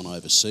working on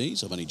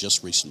overseas. I've only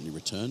just recently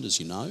returned, as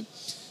you know,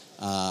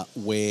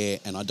 where,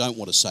 and I don't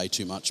want to say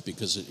too much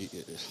because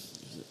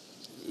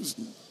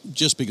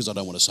just because I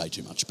don't want to say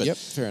too much. But,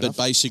 fair enough.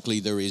 But basically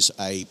there is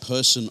a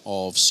person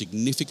of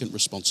significant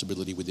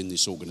responsibility within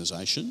this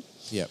organisation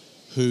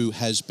who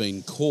has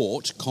been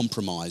caught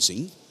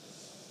compromising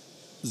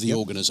the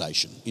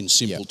organisation in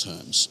simple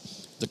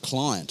terms. The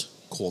client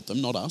caught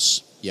them, not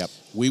us.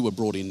 We were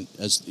brought in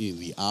as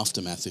the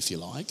aftermath, if you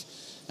like,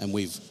 and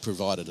we've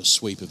provided a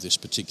sweep of this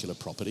particular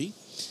property.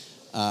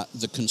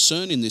 The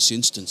concern in this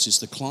instance is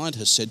the client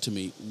has said to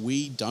me,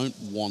 we don't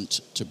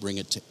want to bring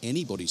it to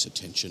anybody's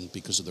attention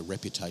because of the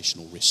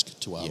reputational risk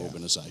to our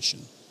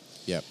organisation.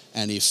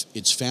 And if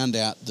it's found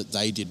out that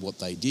they did what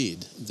they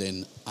did,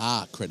 then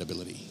our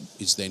credibility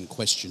is then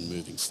questioned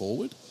moving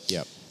forward.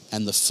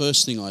 And the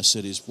first thing I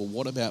said is, well,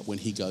 what about when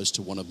he goes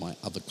to one of my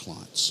other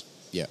clients?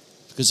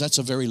 Because that's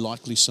a very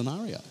likely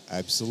scenario.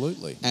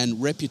 Absolutely. And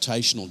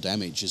reputational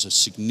damage is a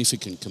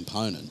significant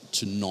component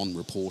to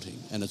non-reporting,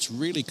 and it's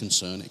really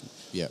concerning.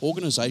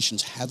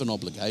 Organisations have an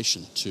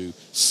obligation to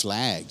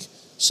flag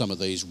some of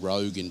these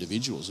rogue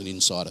individuals and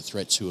insider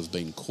threats who have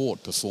been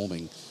caught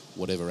performing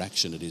whatever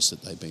action it is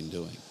that they've been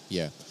doing.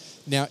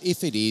 Now,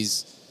 if it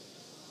is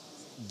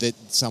that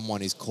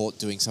someone is caught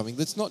doing something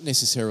that's not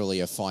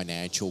necessarily a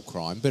financial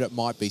crime, but it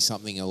might be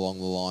something along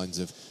the lines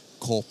of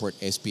corporate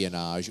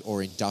espionage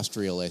or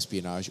industrial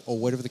espionage or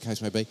whatever the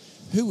case may be,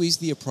 who is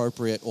the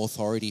appropriate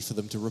authority for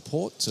them to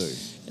report to?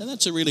 Yeah,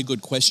 that's a really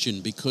good question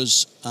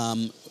because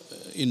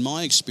in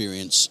my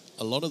experience,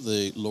 a lot of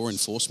the law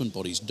enforcement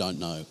bodies don't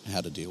know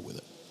how to deal with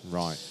it.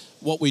 Right.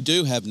 What we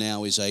do have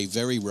now is a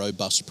very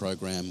robust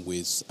program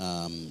with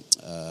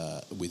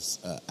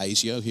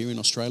ASIO here in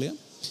Australia,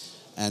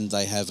 and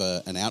they have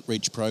an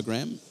outreach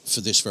program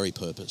for this very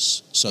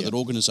purpose, so that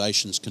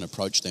organisations can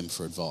approach them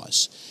for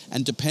advice.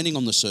 And depending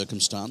on the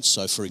circumstance,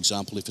 so for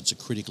example, if it's a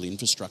critical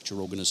infrastructure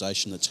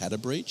organisation that's had a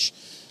breach,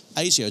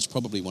 ASIO is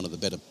probably one of the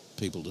better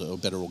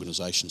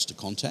organisations to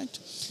contact.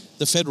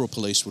 The Federal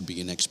Police would be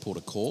your next port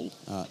of call.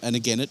 And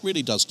again, it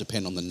really does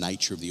depend on the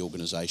nature of the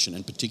organisation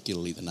and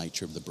particularly the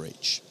nature of the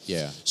breach.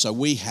 Yeah. So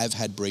we have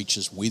had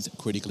breaches with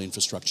critical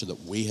infrastructure that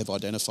we have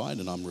identified,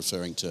 and I'm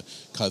referring to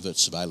covert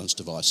surveillance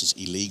devices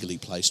illegally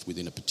placed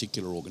within a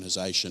particular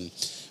organisation.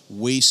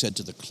 We said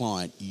to the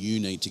client, you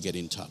need to get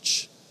in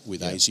touch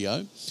with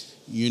ASIO.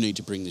 You need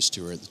to bring this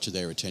to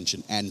their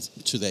attention, and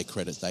to their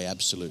credit, they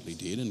absolutely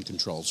did, and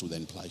controls were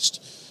then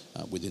placed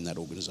within that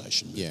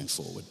organisation moving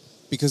forward.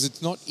 Because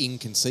it's not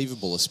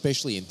inconceivable,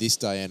 especially in this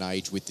day and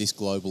age with this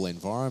global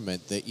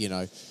environment, that,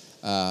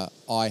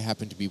 I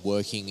happen to be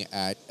working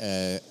at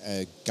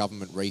a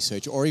government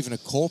research or even a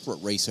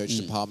corporate research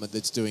department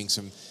that's doing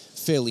some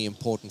fairly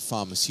important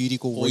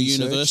pharmaceutical research.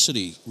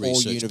 University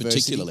research,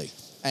 particularly.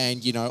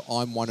 And,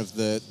 I'm one of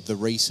the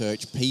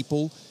research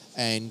people,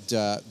 and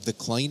the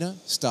cleaner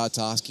starts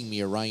asking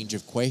me a range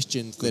of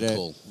questions that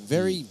are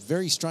very,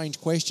 very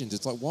strange questions.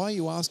 It's like, why are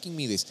you asking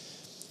me this?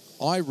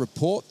 I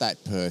report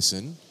that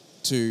person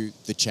to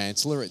the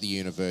Chancellor at the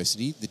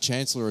university. The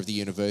Chancellor of the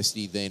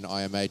university then,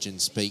 I imagine,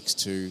 speaks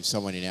to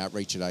someone in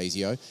outreach at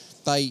ASIO.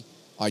 They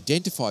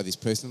identify this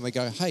person and they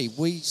go, hey,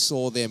 we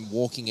saw them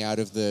walking out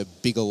of the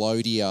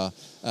Bigelonia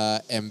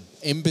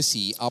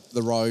embassy up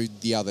the road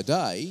the other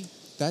day.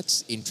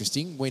 That's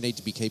interesting. We need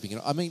to be keeping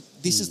it. I mean,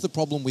 this is the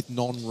problem with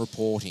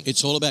non-reporting.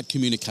 It's all about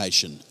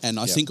communication. And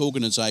I think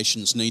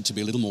organisations need to be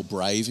a little more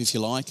brave, if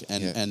you like,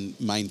 and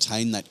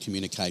maintain that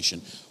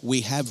communication. We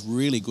have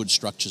really good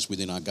structures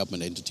within our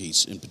government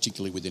entities, and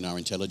particularly within our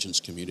intelligence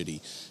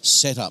community,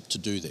 set up to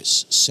do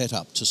this, set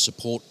up to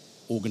support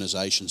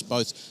organisations,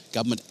 both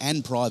government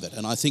and private.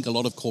 And I think a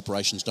lot of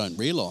corporations don't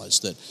realise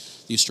that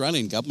the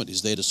Australian government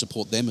is there to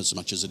support them as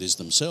much as it is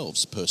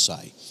themselves, per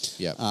se.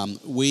 Yeah.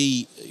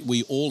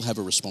 We all have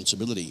a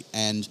responsibility,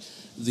 and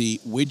the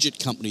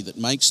widget company that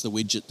makes the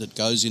widget that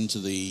goes into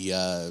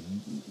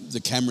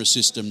the camera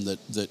system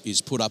that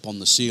is put up on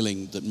the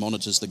ceiling that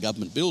monitors the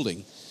government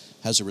building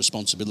has a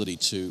responsibility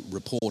to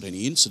report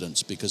any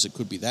incidents, because it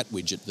could be that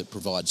widget that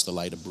provides the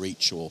later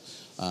breach or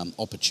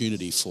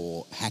opportunity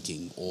for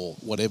hacking or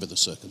whatever the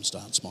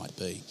circumstance might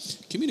be.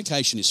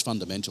 Communication is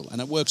fundamental,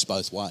 and it works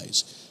both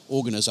ways.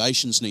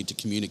 Organisations need to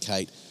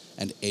communicate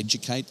and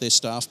educate their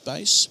staff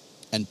base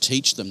and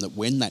teach them that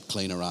when that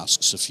cleaner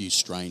asks a few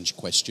strange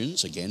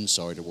questions, again,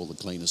 sorry to all the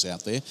cleaners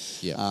out there,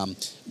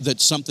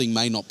 that something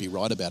may not be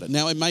right about it.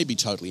 Now, it may be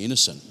totally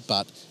innocent,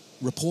 but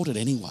report it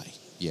anyway.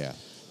 Yeah.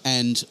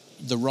 And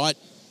the right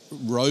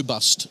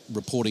robust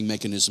reporting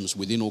mechanisms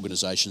within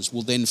organisations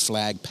will then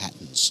flag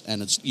patterns,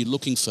 and you're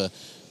looking for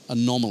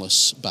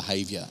anomalous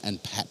behaviour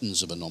and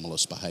patterns of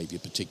anomalous behaviour,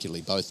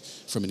 particularly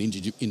both from an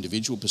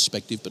individual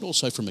perspective but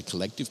also from a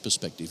collective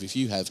perspective. If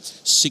you have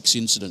 6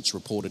 incidents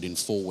reported in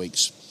 4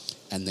 weeks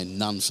and then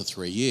none for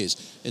 3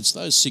 years, it's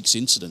those 6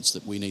 incidents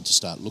that we need to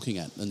start looking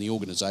at, and the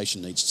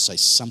organisation needs to say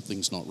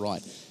something's not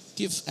right.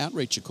 Give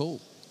outreach a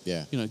call.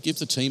 Yeah. Give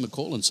the team a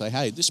call and say,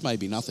 hey, this may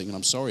be nothing, and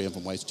I'm sorry if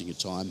I'm wasting your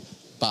time,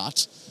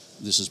 but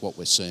this is what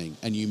we're seeing.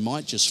 And you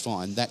might just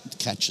find that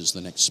catches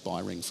the next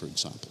spy ring, for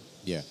example.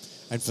 Yeah.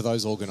 And for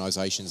those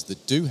organisations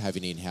that do have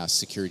an in-house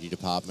security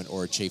department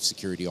or a chief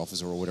security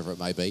officer or whatever it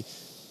may be,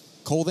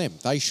 call them.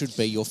 They should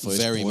be your first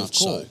Very port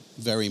much of call. so.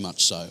 Very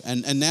much so.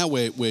 And now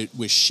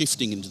we're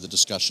shifting into the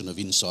discussion of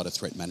insider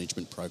threat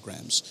management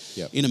programs.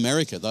 Yep. In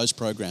America, those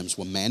programs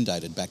were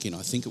mandated back in,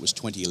 I think it was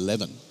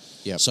 2011.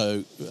 Yep.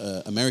 So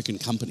American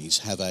companies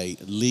have a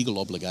legal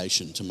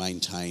obligation to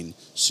maintain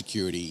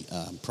security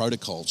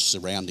protocols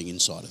surrounding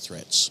insider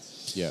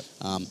threats. Yeah.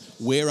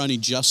 We're only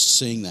just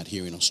seeing that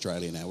here in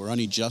Australia now. We're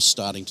only just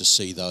starting to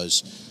see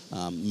those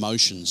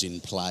motions in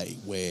play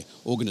where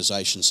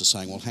organisations are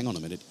saying, well, hang on a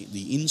minute,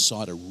 the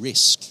insider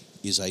risk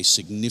is a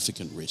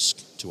significant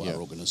risk to our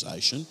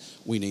organisation.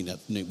 We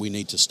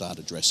need to start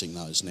addressing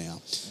those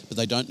now. But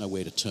they don't know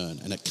where to turn.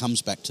 And it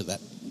comes back to that,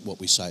 what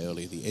we say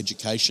earlier, the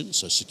education,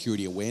 so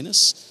security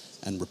awareness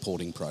and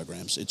reporting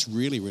programs. It's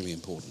really, really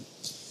important.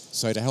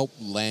 So to help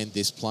land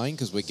this plane,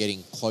 because we're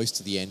getting close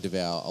to the end of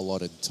our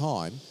allotted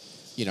time,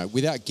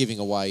 without giving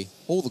away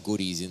all the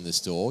goodies in the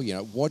store,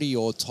 what are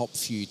your top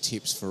few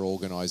tips for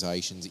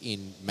organisations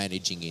in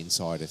managing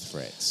insider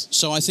threats?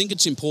 So I think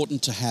it's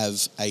important to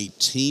have a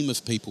team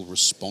of people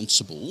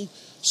responsible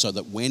so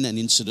that when an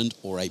incident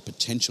or a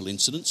potential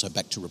incident, so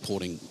back to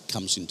reporting,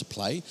 comes into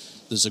play,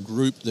 there's a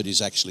group that is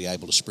actually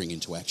able to spring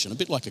into action, a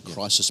bit like a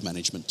crisis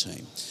management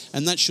team.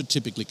 And that should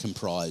typically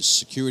comprise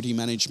security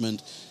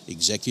management,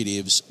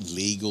 executives,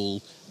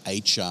 legal,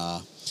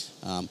 HR.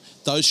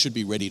 Those should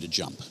be ready to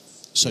jump.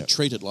 So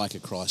treat it like a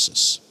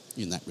crisis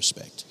in that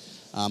respect.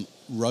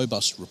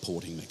 Robust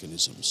reporting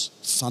mechanisms,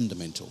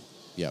 fundamental.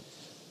 Yep.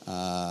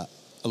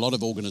 a lot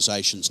of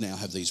organisations now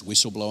have these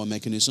whistleblower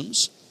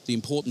mechanisms. The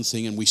important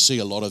thing, and we see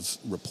a lot of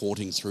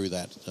reporting through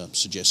that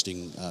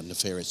suggesting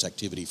nefarious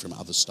activity from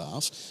other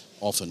staff,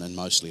 often and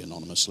mostly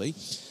anonymously,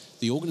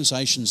 the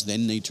organisations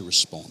then need to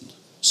respond.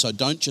 So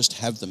don't just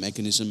have the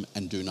mechanism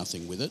and do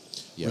nothing with it.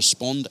 Yep.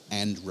 Respond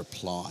and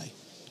reply.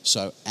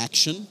 So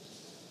action,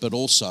 but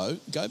also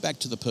go back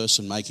to the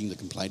person making the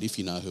complaint if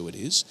you know who it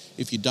is.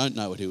 If you don't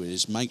know who it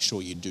is, make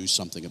sure you do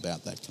something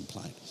about that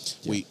complaint.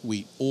 Yep.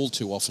 We all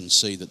too often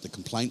see that the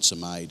complaints are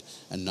made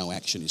and no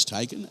action is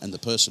taken, and the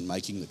person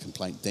making the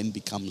complaint then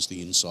becomes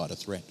the insider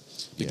threat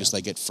because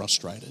they get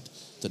frustrated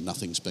that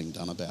nothing's being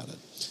done about it.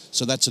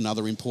 So that's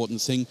another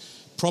important thing.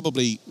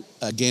 Probably,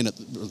 again,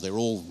 they're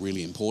all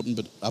really important,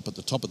 but up at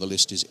the top of the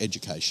list is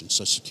education.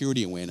 So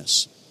security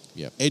awareness.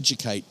 Yep.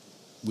 Educate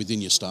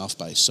within your staff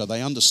base so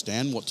they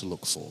understand what to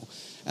look for.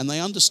 And they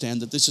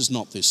understand that this is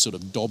not this sort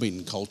of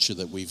dob-in culture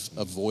that we've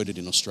avoided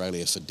in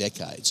Australia for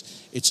decades.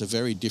 It's a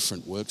very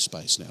different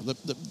workspace now.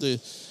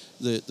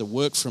 The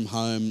work from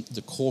home,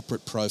 the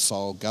corporate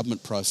profile,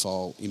 government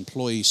profile,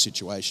 employee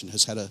situation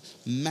has had a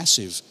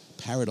massive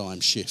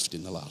paradigm shift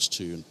in the last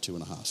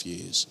 2.5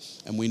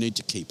 years, and we need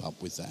to keep up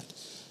with that.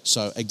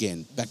 So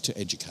again, back to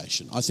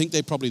education. I think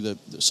they're probably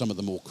some of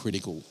the more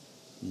critical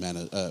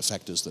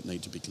factors that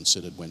need to be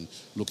considered when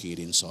looking at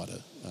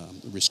insider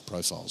risk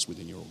profiles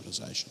within your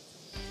organisation.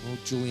 Well,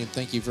 Julian,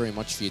 thank you very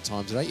much for your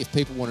time today. If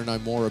people want to know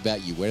more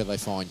about you, where do they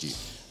find you?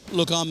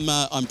 Look,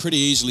 I'm pretty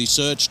easily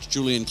searched,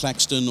 Julian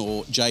Claxton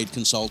or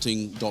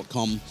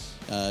jadeconsulting.com,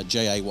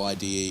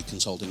 JAYDE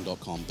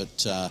consulting.com,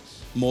 but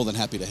more than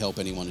happy to help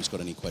anyone who's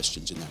got any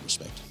questions in that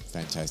respect.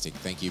 Fantastic.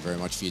 Thank you very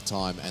much for your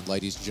time. And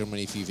ladies and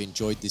gentlemen, if you've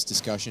enjoyed this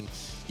discussion,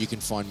 you can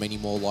find many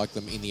more like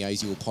them in the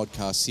ASIAL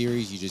podcast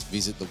series. You just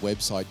visit the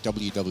website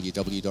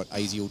www.asial.com.au,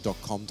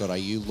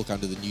 look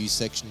under the news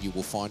section. You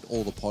will find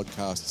all the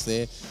podcasts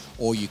there,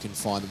 or you can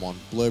find them on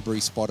Blueberry,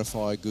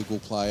 Spotify, Google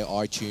Play,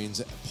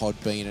 iTunes,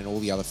 Podbean, and all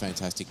the other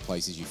fantastic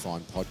places you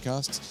find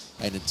podcasts.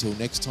 And until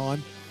next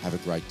time, have a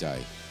great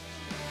day.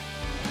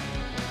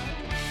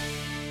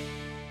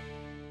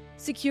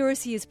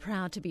 Security is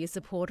proud to be a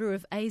supporter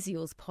of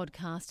ASIAL's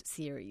podcast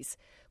series.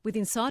 With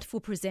insightful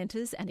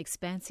presenters and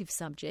expansive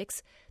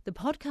subjects, the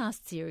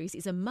podcast series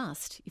is a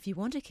must if you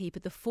want to keep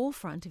at the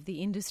forefront of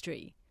the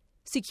industry.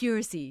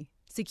 Security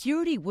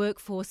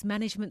workforce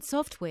management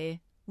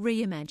software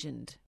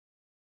reimagined.